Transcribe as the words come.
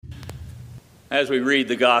As we read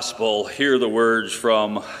the gospel, hear the words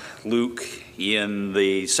from Luke in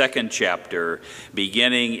the 2nd chapter,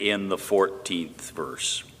 beginning in the 14th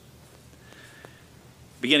verse.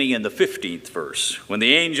 Beginning in the 15th verse, when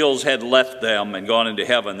the angels had left them and gone into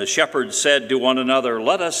heaven, the shepherds said to one another,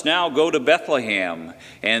 "Let us now go to Bethlehem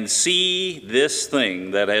and see this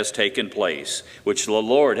thing that has taken place, which the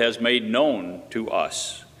Lord has made known to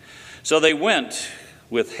us." So they went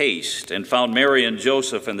with haste and found Mary and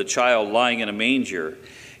Joseph and the child lying in a manger.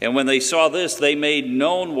 And when they saw this, they made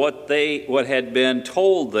known what had been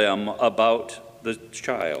told them about the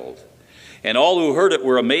child. And all who heard it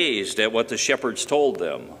were amazed at what the shepherds told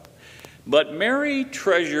them. But Mary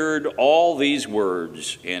treasured all these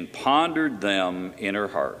words and pondered them in her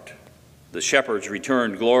heart. The shepherds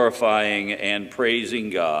returned, glorifying and praising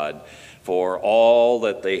God for all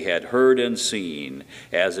that they had heard and seen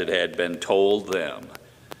as it had been told them.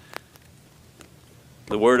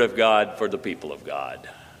 The word of God for the people of God.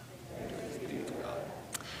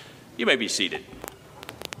 You may be seated.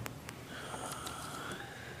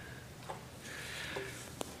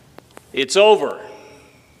 It's over.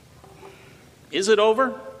 Is it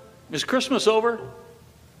over? Is Christmas over?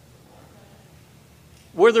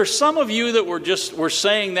 Were there some of you that were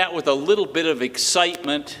saying that with a little bit of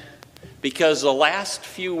excitement because the last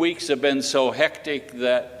few weeks have been so hectic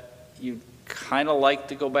that you kind of like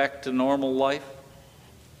to go back to normal life?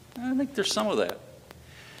 I think there's some of that.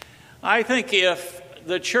 I think if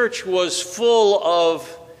the church was full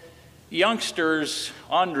of youngsters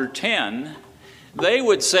under 10, they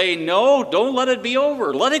would say, "No, don't let it be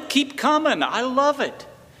over. Let it keep coming. I love it."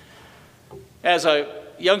 As a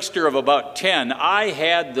youngster of about 10, I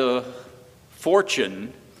had the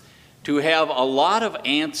fortune to have a lot of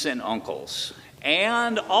aunts and uncles,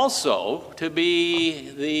 and also to be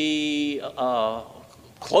the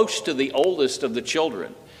close to the oldest of the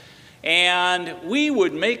children. And we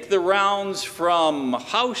would make the rounds from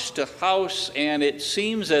house to house, and it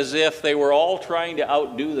seems as if they were all trying to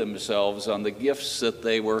outdo themselves on the gifts that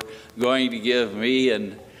they were going to give me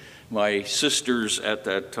and my sisters at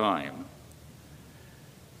that time.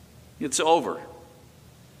 It's over.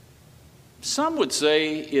 Some would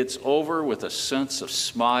say it's over with a sense of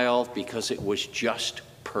smile because it was just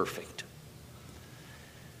perfect.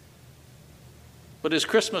 But is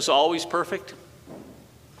Christmas always perfect?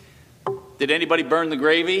 Did anybody burn the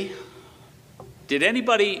gravy? Did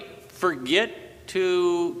anybody forget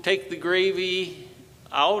to take the gravy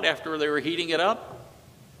out after they were heating it up?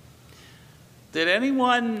 Did any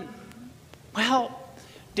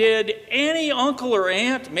uncle or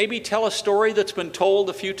aunt maybe tell a story that's been told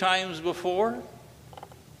a few times before?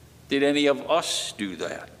 Did any of us do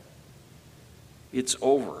that? It's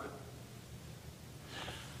over.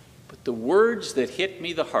 But the words that hit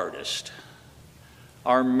me the hardest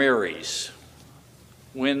are Mary's.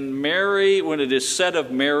 When it is said of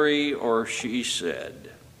Mary, or she said,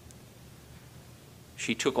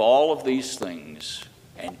 she took all of these things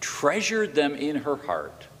and treasured them in her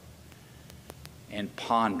heart and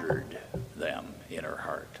pondered them in her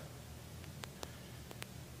heart.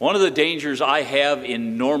 One of the dangers I have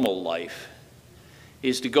in normal life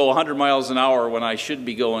is to go 100 miles an hour when I should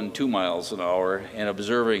be going 2 miles an hour and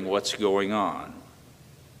observing what's going on.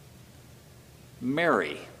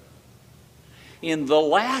 Mary, in the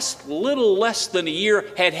last little less than a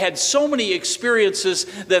year, had so many experiences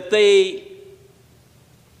that they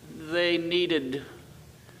needed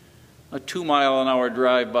a 2 mile an hour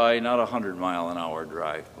drive-by, not a 100 mile an hour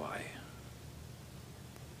drive-by.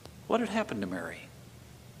 What had happened to Mary?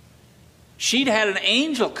 She'd had an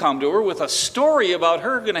angel come to her with a story about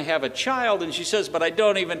her going to have a child, and she says, "But I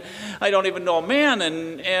don't even know a man."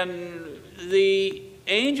 And the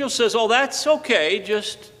angel says, "Oh, that's okay.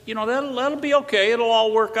 Just, that'll be okay. It'll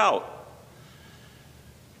all work out."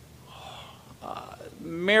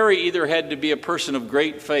 Mary either had to be a person of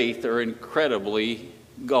great faith or incredibly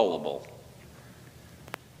gullible.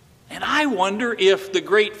 And I wonder if the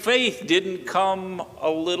great faith didn't come a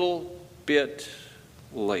little bit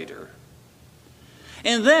later.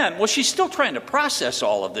 And then, she's still trying to process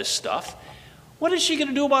all of this stuff. What is she going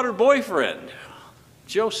to do about her boyfriend,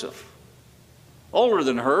 Joseph? Older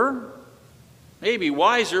than her, maybe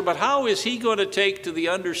wiser, but how is he going to take to the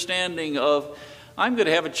understanding of, I'm going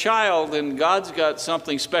to have a child and God's got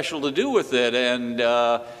something special to do with it, and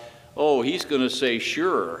he's going to say,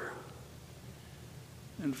 sure.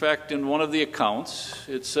 In fact, in one of the accounts,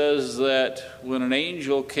 it says that when an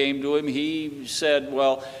angel came to him, he said,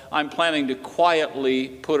 "Well, I'm planning to quietly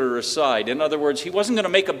put her aside." In other words, he wasn't going to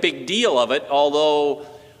make a big deal of it, although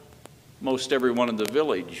most everyone in the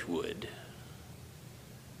village would.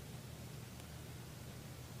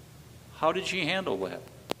 How did she handle that?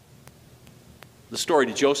 The story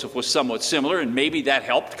to Joseph was somewhat similar, and maybe that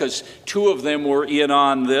helped because two of them were in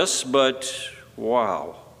on this, but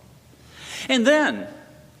wow. And then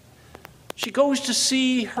she goes to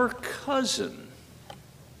see her cousin.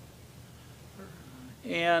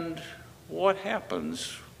 And what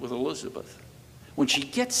happens with Elizabeth? When she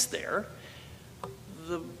gets there,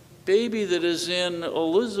 the baby that is in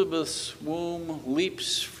Elizabeth's womb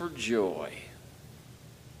leaps for joy.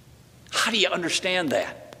 How do you understand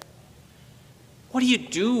that? What do you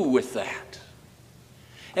do with that?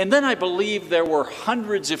 And then I believe there were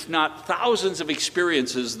hundreds, if not thousands, of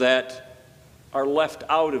experiences that are left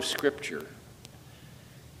out of Scripture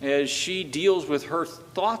as she deals with her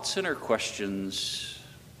thoughts and her questions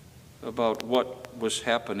about what was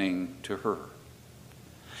happening to her.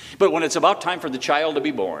 But when it's about time for the child to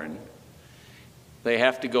be born, they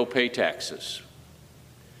have to go pay taxes.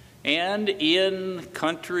 And in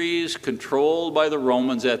countries controlled by the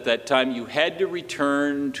Romans at that time, you had to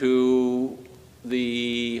return to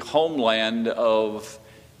the homeland of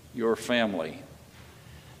your family.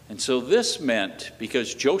 And so this meant,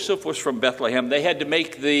 because Joseph was from Bethlehem, they had to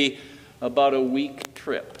make about a week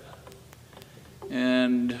trip.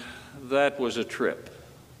 And that was a trip.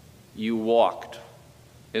 You walked,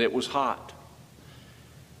 and it was hot.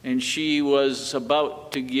 And she was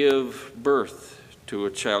about to give birth to a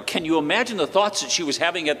child. Can you imagine the thoughts that she was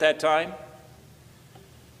having at that time?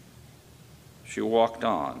 She walked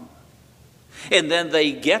on. And then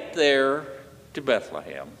they get there to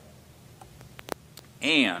Bethlehem.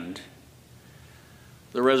 And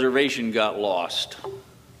the reservation got lost.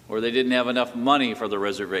 Or they didn't have enough money for the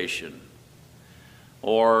reservation.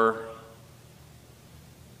 Or,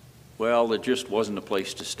 well, there just wasn't a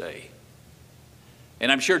place to stay.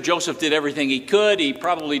 And I'm sure Joseph did everything he could. He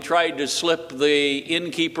probably tried to slip the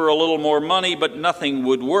innkeeper a little more money, but nothing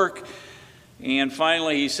would work. And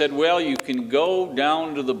finally he said, well, you can go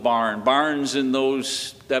down to the barn. Barns in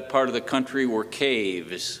that part of the country were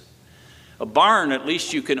caves. A barn, at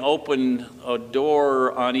least you can open a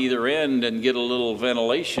door on either end and get a little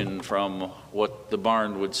ventilation from what the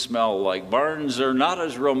barn would smell like. Barns are not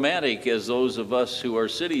as romantic as those of us who are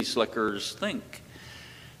city slickers think.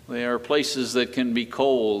 They are places that can be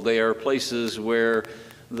cold. They are places where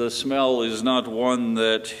the smell is not one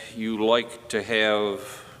that you like to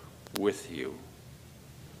have with you.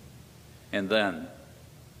 And then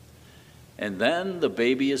the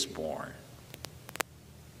baby is born.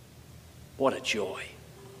 What a joy.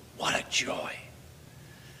 What a joy.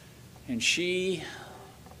 And she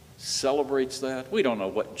celebrates that. We don't know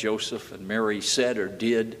what Joseph and Mary said or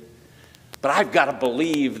did, but I've got to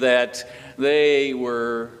believe that they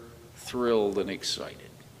were thrilled and excited.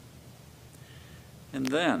 And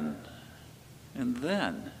then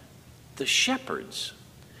the shepherds.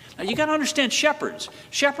 Now you got to understand shepherds.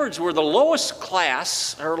 Shepherds were the lowest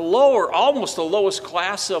class, or lower, almost the lowest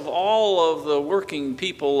class of all of the working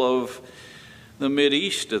people of the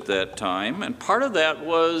Mideast at that time. And part of that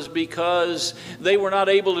was because they were not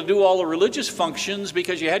able to do all the religious functions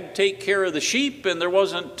because you had to take care of the sheep and there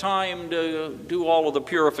wasn't time to do all of the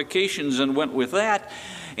purifications, and went with that.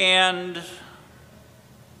 And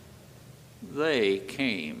they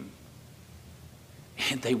came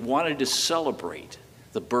and they wanted to celebrate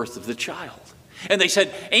the birth of the child. And they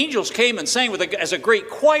said, angels came and sang as a great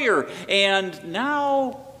choir, and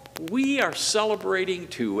now we are celebrating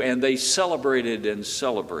too. And they celebrated and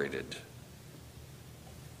celebrated.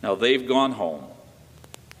 Now they've gone home.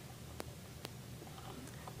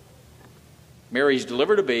 Mary's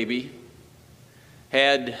delivered a baby,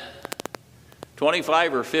 had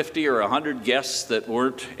 25 or 50 or 100 guests that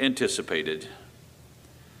weren't anticipated.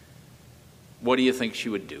 What do you think she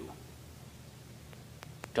would do?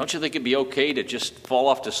 Don't you think it'd be okay to just fall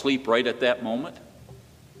off to sleep right at that moment?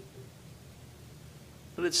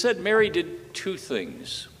 But it said Mary did two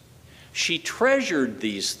things. She treasured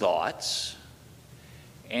these thoughts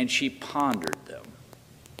and she pondered them.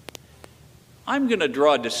 I'm going to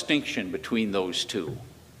draw a distinction between those two.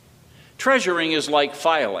 Treasuring is like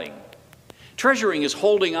filing. Treasuring is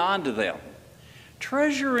holding on to them.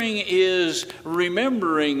 Treasuring is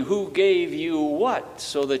remembering who gave you what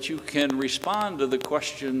so that you can respond to the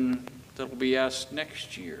question that will be asked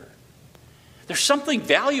next year. There's something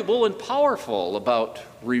valuable and powerful about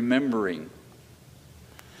remembering.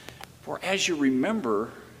 For as you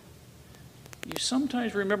remember, you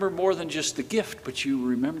sometimes remember more than just the gift, but you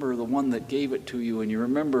remember the one that gave it to you, and you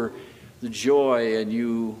remember the joy, and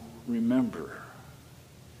you remember.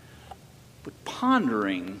 But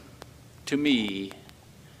pondering, to me,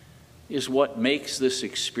 is what makes this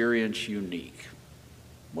experience unique.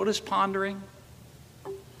 What is pondering?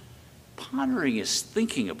 Pondering is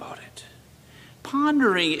thinking about it.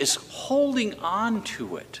 Pondering is holding on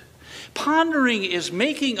to it. Pondering is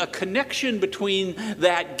making a connection between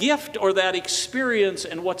that gift or that experience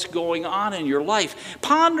and what's going on in your life.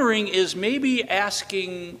 Pondering is maybe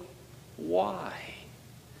asking why.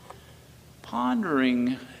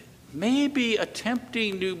 Pondering may be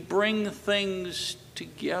attempting to bring things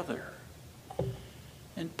together.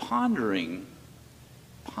 And pondering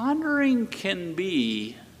can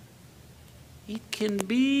be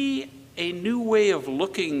a new way of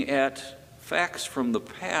looking at facts from the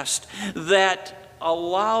past that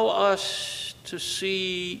allow us to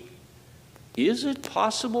see, is it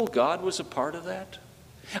possible God was a part of that?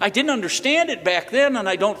 I didn't understand it back then, and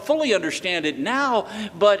I don't fully understand it now,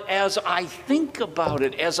 but as I think about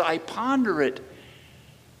it, as I ponder it,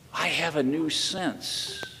 I have a new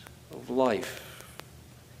sense of life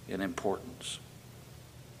and importance.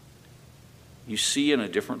 You see in a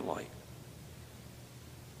different light.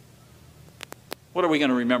 What are we going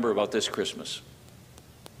to remember about this Christmas?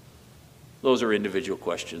 Those are individual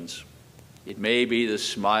questions. It may be the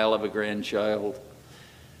smile of a grandchild.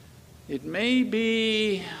 It may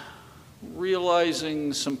be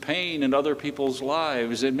realizing some pain in other people's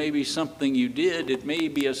lives. It may be something you did. It may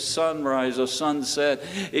be a sunrise, a sunset.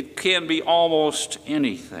 It can be almost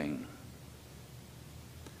anything.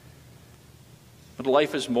 But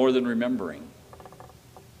life is more than remembering.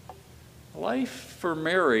 Life for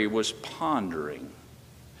Mary was pondering,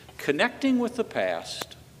 connecting with the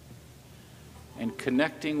past and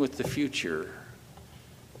connecting with the future,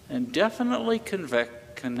 and definitely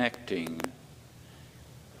connecting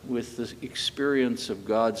with the experience of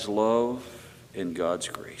God's love and God's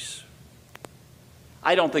grace.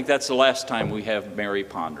 I don't think that's the last time we have Mary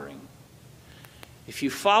pondering. If you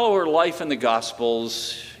follow her life in the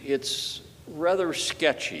Gospels, it's rather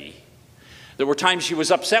sketchy. There were times she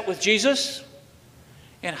was upset with Jesus,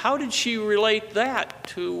 and how did she relate that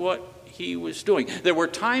to what he was doing? There were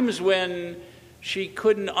times when she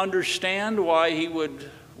couldn't understand why he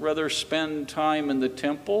would rather spend time in the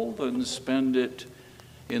temple than spend it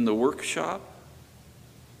in the workshop.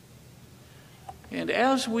 And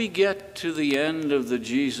as we get to the end of the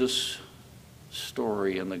Jesus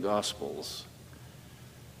story in the Gospels,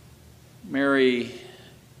 Mary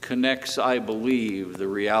connects, I believe, the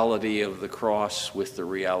reality of the cross with the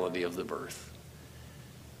reality of the birth.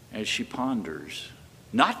 As she ponders,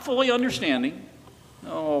 not fully understanding,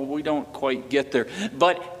 no, we don't quite get there,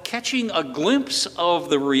 but catching a glimpse of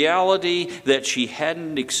the reality that she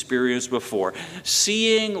hadn't experienced before,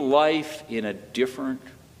 seeing life in a different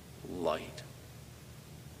light.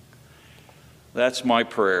 That's my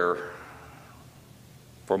prayer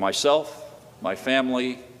for myself, my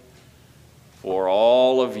family, for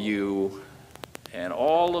all of you and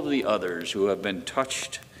all of the others who have been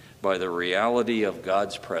touched by the reality of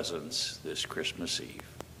God's presence this Christmas Eve.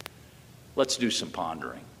 Let's do some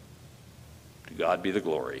pondering. To God be the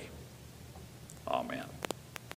glory. Amen.